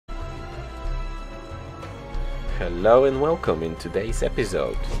Hello and welcome in today's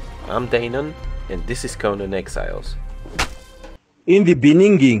episode. I'm Deynon and this is Conan Exiles. In the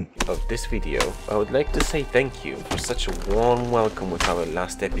beginning of this video, I would like to say thank you for such a warm welcome with our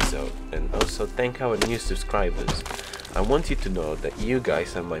last episode, and also thank our new subscribers. I want you to know that you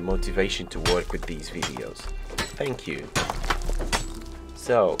guys are my motivation to work with these videos. Thank you.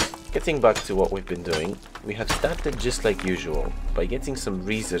 So, getting back to what we've been doing, we have started just like usual, by getting some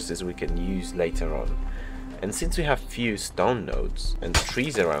resources we can use later on. And since we have few stone nodes and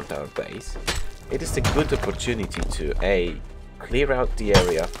trees around our base, it is a good opportunity to A. clear out the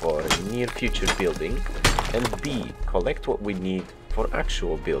area for a near future building, and B. collect what we need for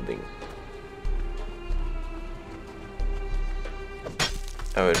actual building.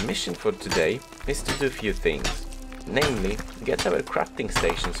 Our mission for today is to do a few things. Namely, get our crafting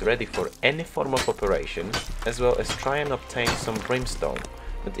stations ready for any form of operation, as well as try and obtain some brimstone.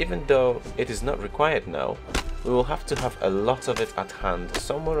 But even though it is not required now, we will have to have a lot of it at hand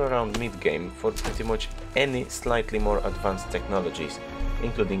somewhere around mid-game for pretty much any slightly more advanced technologies,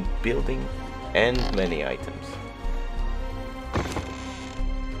 including building and many items.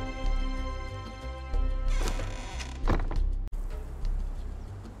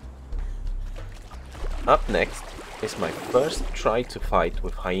 Up next is my first try to fight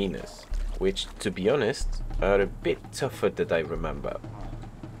with hyenas, which, to be honest, are a bit tougher than I remember.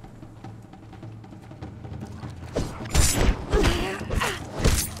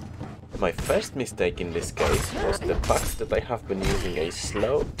 My first mistake in this case was the fact that I have been using a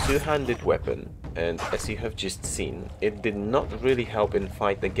slow two-handed weapon, and as you have just seen, it did not really help in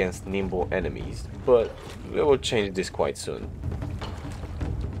fight against nimble enemies, but we will change this quite soon.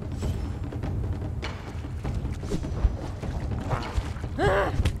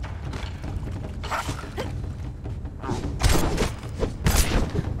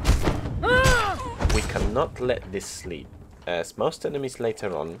 We cannot let this sleep, as most enemies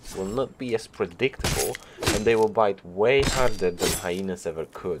later on will not be as predictable and they will bite way harder than hyenas ever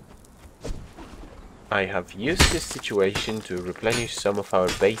could. I have used this situation to replenish some of our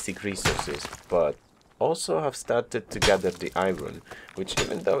basic resources, but also have started to gather the iron, which,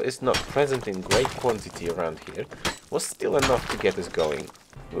 even though is not present in great quantity around here, was still enough to get us going.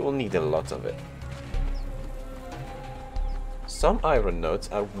 We will need a lot of it. Some iron nodes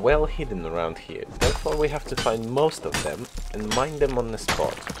are well hidden around here, therefore we have to find most of them and mine them on the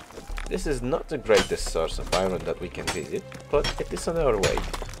spot. This is not the greatest source of iron that we can visit, but it is on our way,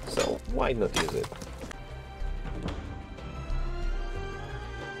 so why not use it?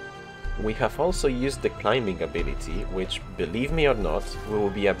 We have also used the climbing ability, which, believe me or not, we will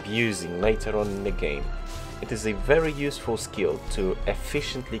be abusing later on in the game. It is a very useful skill to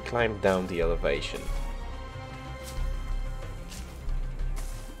efficiently climb down the elevation.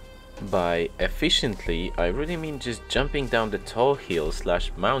 By efficiently, I really mean just jumping down the tall hill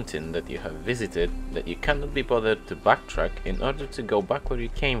 / mountain that you have visited that you cannot be bothered to backtrack in order to go back where you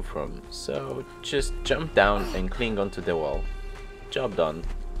came from, so just jump down and cling onto the wall. Job done.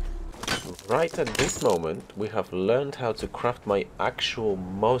 Right at this moment we have learned how to craft my actual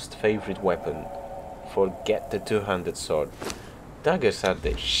most favorite weapon. Forget the two-handed sword. Daggers are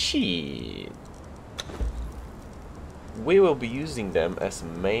the shit. We will be using them as a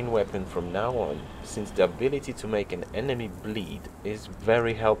main weapon from now on, since the ability to make an enemy bleed is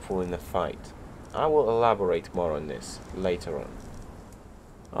very helpful in a fight. I will elaborate more on this later on.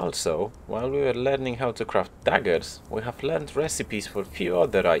 Also, while we were learning how to craft daggers, we have learned recipes for a few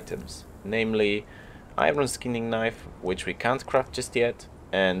other items, namely iron skinning knife, which we can't craft just yet,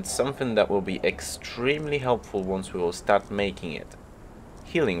 and something that will be extremely helpful once we will start making it: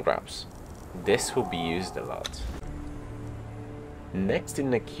 healing wraps. This will be used a lot. Next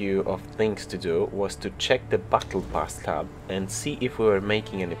in the queue of things to do was to check the Battle Pass tab and see if we were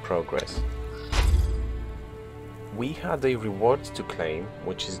making any progress. We had a reward to claim,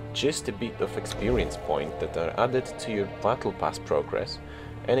 which is just a bit of experience point that are added to your Battle Pass progress,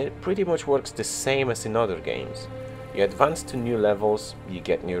 and it pretty much works the same as in other games. You advance to new levels, you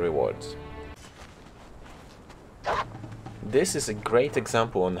get new rewards. This is a great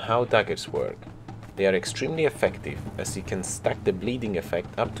example on how daggers work. They are extremely effective, as you can stack the bleeding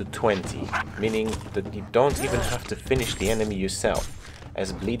effect up to 20, meaning that you don't even have to finish the enemy yourself,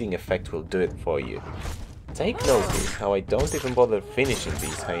 as bleeding effect will do it for you. Take notice how I don't even bother finishing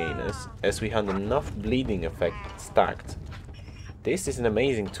these hyenas, as we had enough bleeding effect stacked. This is an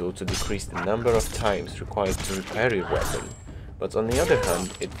amazing tool to decrease the number of times required to repair your weapon, but on the other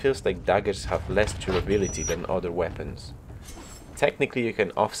hand, it feels like daggers have less durability than other weapons. Technically you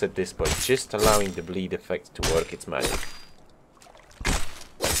can offset this by just allowing the bleed effect to work its magic.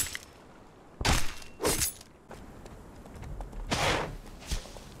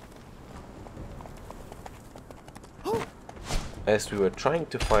 As we were trying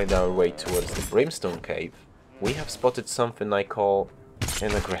to find our way towards the Brimstone Cave, we have spotted something I call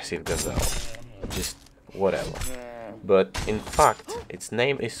an aggressive gazelle. Just whatever. But in fact, its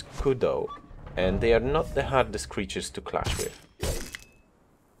name is Kudo, and they are not the hardest creatures to clash with.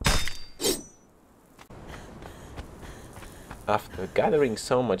 After gathering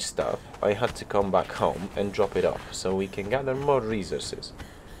so much stuff, I had to come back home and drop it off so we can gather more resources.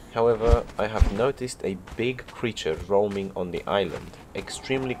 However, I have noticed a big creature roaming on the island,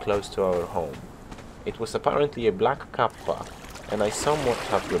 extremely close to our home. It was apparently a black kappa, and I somewhat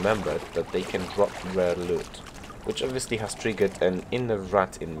have remembered that they can drop rare loot, which obviously has triggered an inner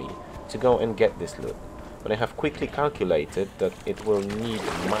rat in me to go and get this loot. But I have quickly calculated that it will need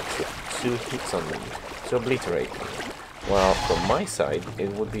a max of 2 hits on me to obliterate me, while from my side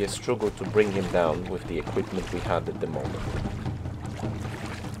it would be a struggle to bring him down with the equipment we had at the moment.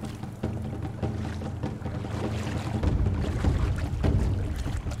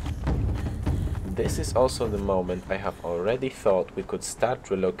 This is also the moment I have already thought we could start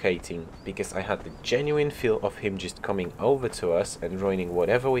relocating, because I had the genuine feel of him just coming over to us and ruining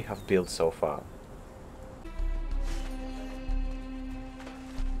whatever we have built so far.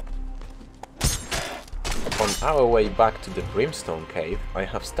 On our way back to the Brimstone Cave, I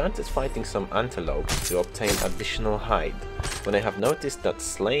have started fighting some antelopes to obtain additional hide, when I have noticed that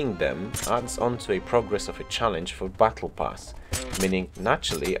slaying them adds on to a progress of a challenge for Battle Pass, meaning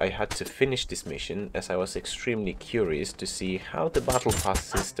naturally I had to finish this mission as I was extremely curious to see how the Battle Pass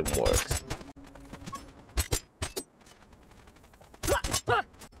system works.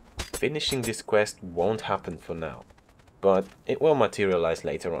 Finishing this quest won't happen for now, but it will materialize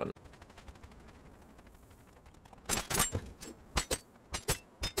later on.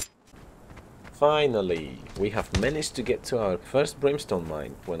 Finally, we have managed to get to our first Brimstone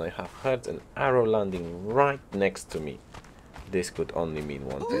Mine when I have heard an arrow landing right next to me. This could only mean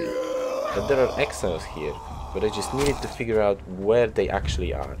one thing, that there are exiles here, but I just needed to figure out where they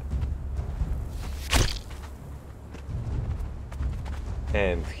actually are.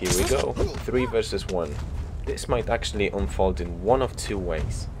 And here we go, 3 versus 1. This might actually unfold in one of 2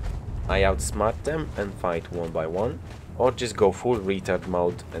 ways. I outsmart them and fight one by one, or just go full retard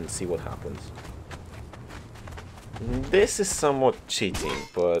mode and see what happens. This is somewhat cheating,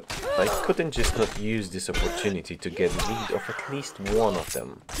 but I couldn't just not use this opportunity to get rid of at least one of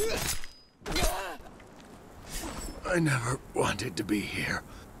them. I never wanted to be here.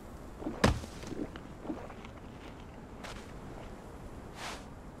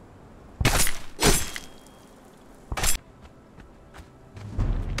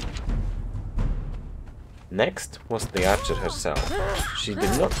 Next was the archer herself. She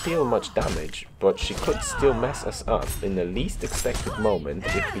did not deal much damage, but she could still mess us up in the least expected moment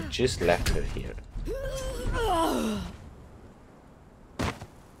if we just left her here.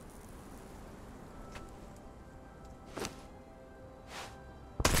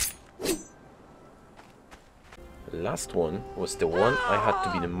 Last one was the one I had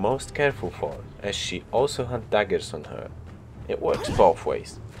to be the most careful for, as she also had daggers on her. It works both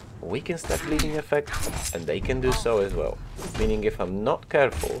ways. We can start bleeding effect, and they can do so as well, meaning if I'm not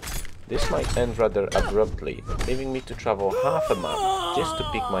careful, this might end rather abruptly, leaving me to travel half a map just to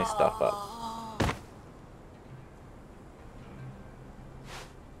pick my stuff up.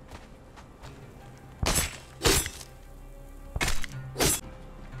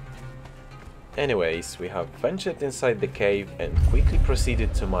 Anyways, we have ventured inside the cave and quickly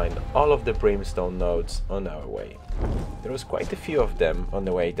proceeded to mine all of the brimstone nodes on our way. There was quite a few of them on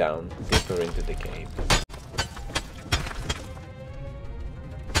the way down, deeper into the cave.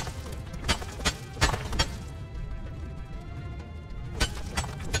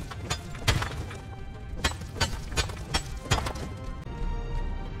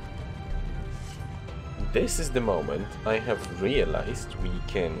 This is the moment I have realized we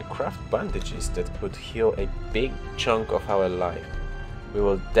can craft bandages that could heal a big chunk of our life. We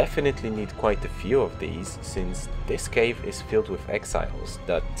will definitely need quite a few of these, since this cave is filled with exiles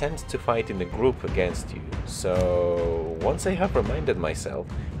that tend to fight in a group against you. So once I have reminded myself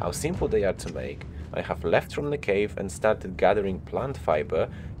how simple they are to make, I have left from the cave and started gathering plant fiber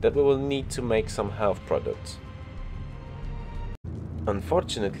that we will need to make some health products.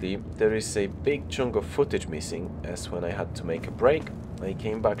 Unfortunately, there is a big chunk of footage missing, as when I had to make a break, I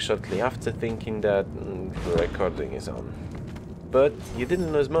came back shortly after thinking that the recording is on. But you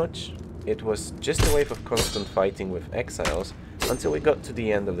didn't lose much. It was just a wave of constant fighting with exiles until we got to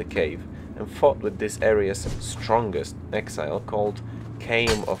the end of the cave and fought with this area's strongest exile called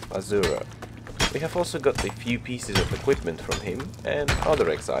Caim of Azura. We have also got a few pieces of equipment from him and other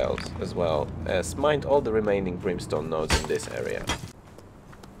exiles, as well as mined all the remaining brimstone nodes in this area.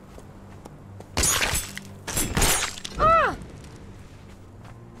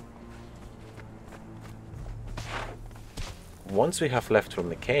 Once we have left from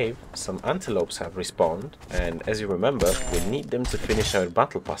the cave, some antelopes have respawned, and as you remember, we need them to finish our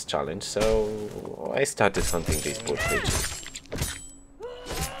battle pass challenge, so I started hunting these poor creatures.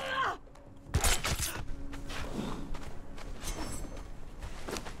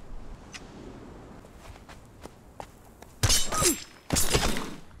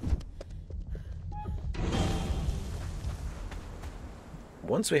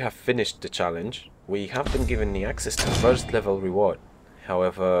 Once we have finished the challenge, we have been given the access to first level reward.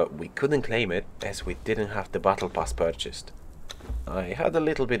 However, we couldn't claim it as we didn't have the battle pass purchased. I had a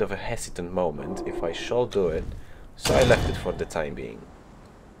little bit of a hesitant moment if I should do it, so I left it for the time being.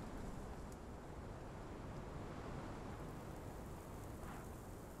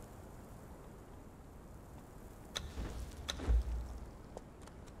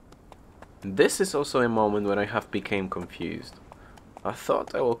 This is also a moment where I have become confused. I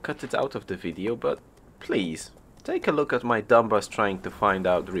thought I will cut it out of the video, but please, take a look at my dumbass trying to find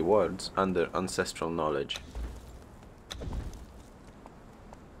out rewards under ancestral knowledge.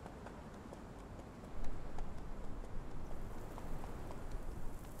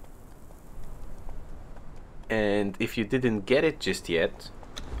 And if you didn't get it just yet,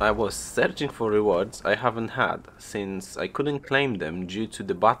 I was searching for rewards I haven't had, since I couldn't claim them due to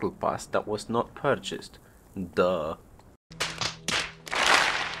the battle pass that was not purchased. Duh.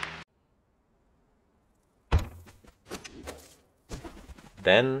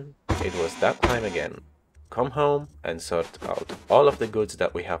 Then it was that time again. Come home and sort out all of the goods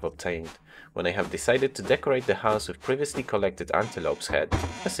that we have obtained, when I have decided to decorate the house with previously collected antelope's head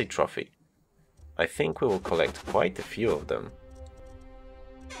as a trophy. I think we will collect quite a few of them.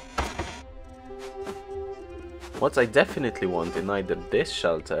 What I definitely want in either this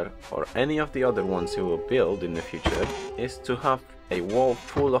shelter or any of the other ones we will build in the future is to have a wall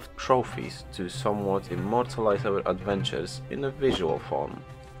full of trophies to somewhat immortalize our adventures in a visual form.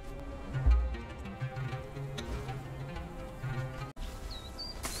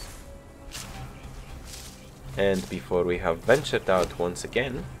 And before we have ventured out once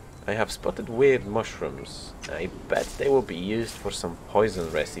again, I have spotted weird mushrooms. I bet they will be used for some poison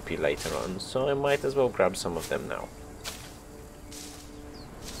recipe later on, so I might as well grab some of them now.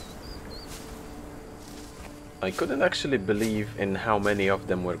 I couldn't actually believe in how many of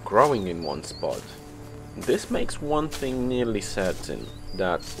them were growing in one spot. This makes one thing nearly certain,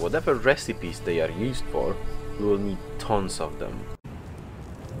 that whatever recipes they are used for, we will need tons of them.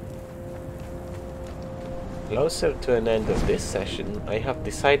 Closer to an end of this session, I have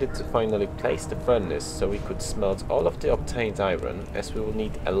decided to finally place the furnace so we could smelt all of the obtained iron, as we will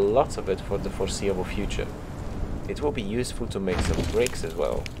need a lot of it for the foreseeable future. It will be useful to make some bricks as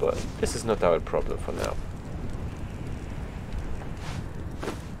well, but this is not our problem for now.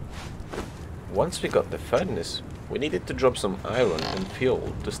 Once we got the furnace, we needed to drop some iron and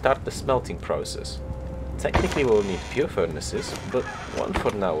fuel to start the smelting process. Technically we'll need pure furnaces, but one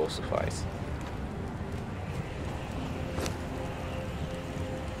for now will suffice.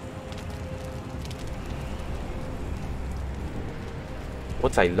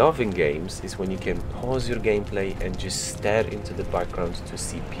 What I love in games is when you can pause your gameplay and just stare into the background to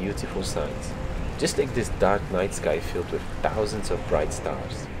see beautiful sights. Just like this dark night sky filled with thousands of bright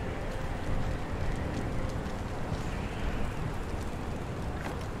stars.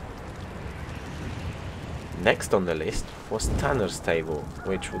 Next on the list was Tanner's table,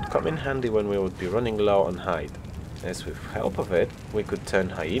 which would come in handy when we would be running low on hide, as with help of it we could turn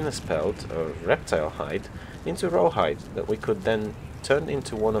Hyenas pelt or reptile hide into rawhide that we could then turn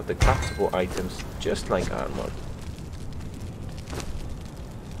into one of the craftable items just like armor.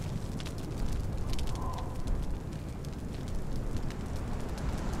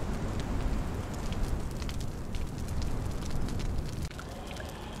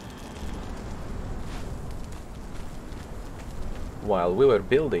 While we were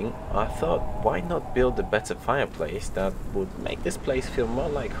building, I thought, why not build a better fireplace that would make this place feel more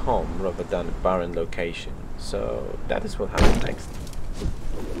like home rather than a barren location. So that is what happened next.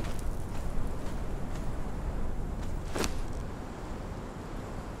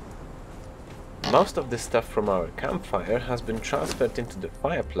 Most of the stuff from our campfire has been transferred into the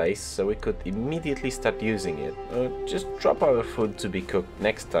fireplace so we could immediately start using it, or just drop our food to be cooked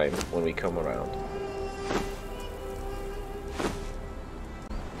next time when we come around.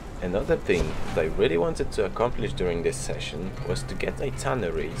 Another thing that I really wanted to accomplish during this session was to get a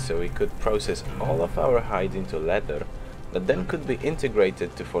tannery so we could process all of our hide into leather that then could be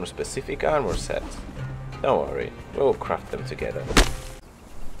integrated to form specific armor sets. Don't worry, we'll craft them together.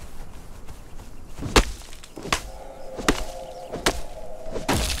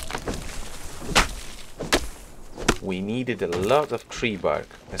 We needed a lot of tree bark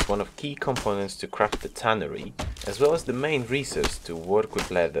as one of key components to craft the tannery, as well as the main resource to work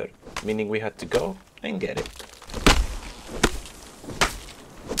with leather, meaning we had to go and get it.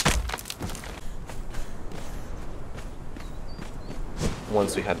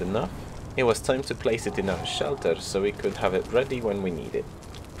 Once we had enough, it was time to place it in our shelter so we could have it ready when we need it.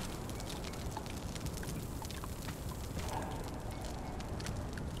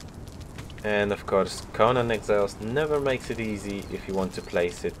 And of course, Conan Exiles never makes it easy if you want to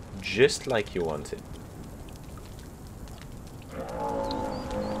place it just like you want it.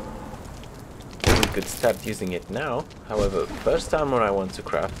 We could start using it now, however, first armor I want to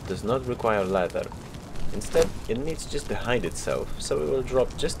craft does not require leather. Instead, it needs just the hide itself, so we will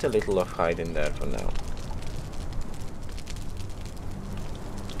drop just a little of hide in there for now.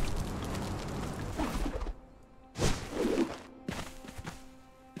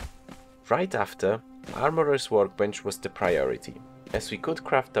 Right after, Armorer's Workbench was the priority, as we could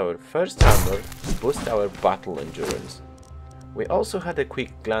craft our first armor to boost our battle endurance. We also had a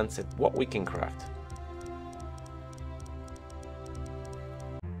quick glance at what we can craft.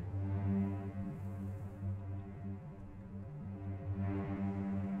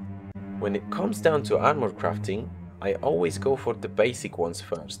 When it comes down to armor crafting, I always go for the basic ones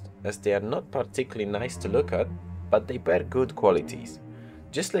first, as they are not particularly nice to look at, but they bear good qualities.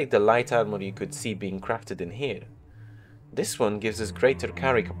 Just like the light armor you could see being crafted in here. This one gives us greater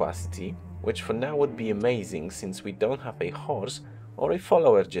carry capacity, which for now would be amazing since we don't have a horse or a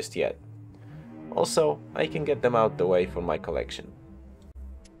follower just yet. Also, I can get them out the way for my collection.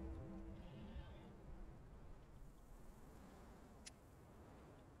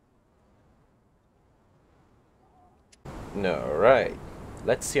 Alright,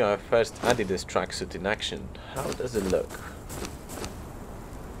 let's see our first Adidas tracksuit in action. How does it look?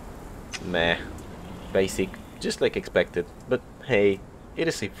 Meh. Basic, just like expected, but hey, it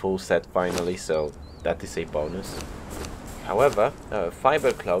is a full set finally, so that is a bonus. However,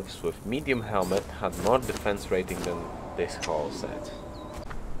 fiber gloves with medium helmet had more defense rating than this whole set.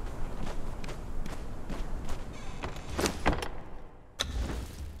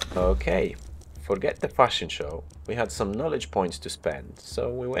 Okay, forget the fashion show, we had some knowledge points to spend, so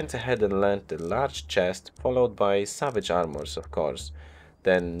we went ahead and learned the large chest, followed by savage armors of course.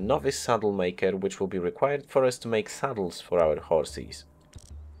 Then novice saddle maker, which will be required for us to make saddles for our horses.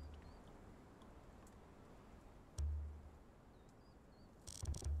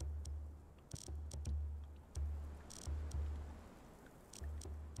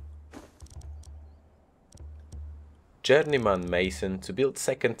 Journeyman mason to build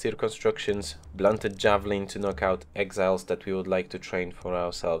second tier constructions, blunted javelin to knock out exiles that we would like to train for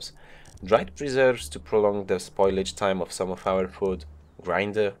ourselves, dried preserves to prolong the spoilage time of some of our food,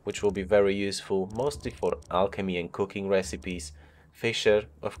 grinder, which will be very useful, mostly for alchemy and cooking recipes, fisher,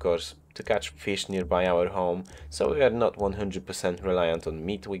 of course, to catch fish nearby our home, so we are not 100% reliant on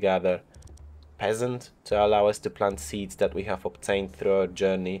meat we gather, peasant, to allow us to plant seeds that we have obtained through our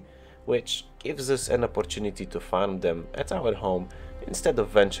journey, which gives us an opportunity to farm them at our home instead of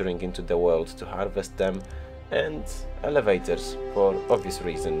venturing into the world to harvest them, and elevators, for obvious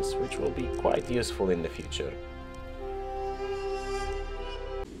reasons, which will be quite useful in the future.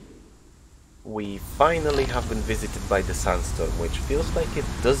 We finally have been visited by the Sandstorm, which feels like it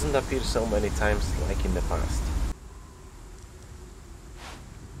doesn't appear so many times like in the past.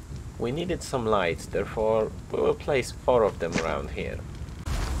 We needed some light, therefore we will place 4 of them around here.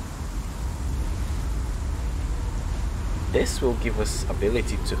 This will give us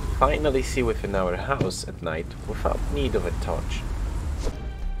ability to finally see within our house at night without need of a torch.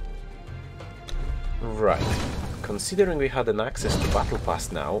 Right. Considering we had an access to Battle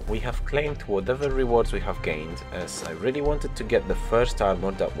Pass now, we have claimed whatever rewards we have gained, as I really wanted to get the first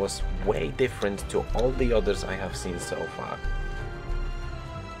armor that was way different to all the others I have seen so far.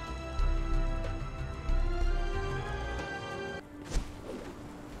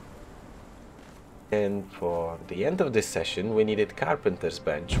 And for the end of this session we needed Carpenter's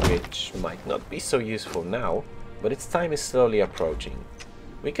Bench, which might not be so useful now, but its time is slowly approaching.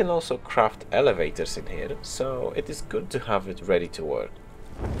 We can also craft elevators in here, so it is good to have it ready to work.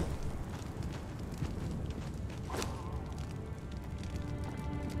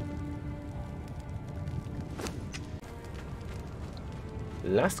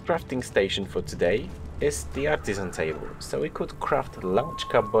 Last crafting station for today is the artisan table, so we could craft large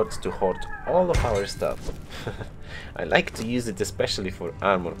cupboards to hoard all of our stuff. I like to use it especially for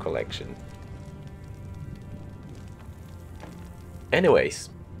armor collection. Anyways,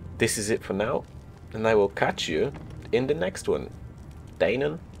 this is it for now, and I will catch you in the next one.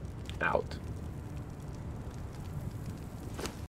 Deynon, out.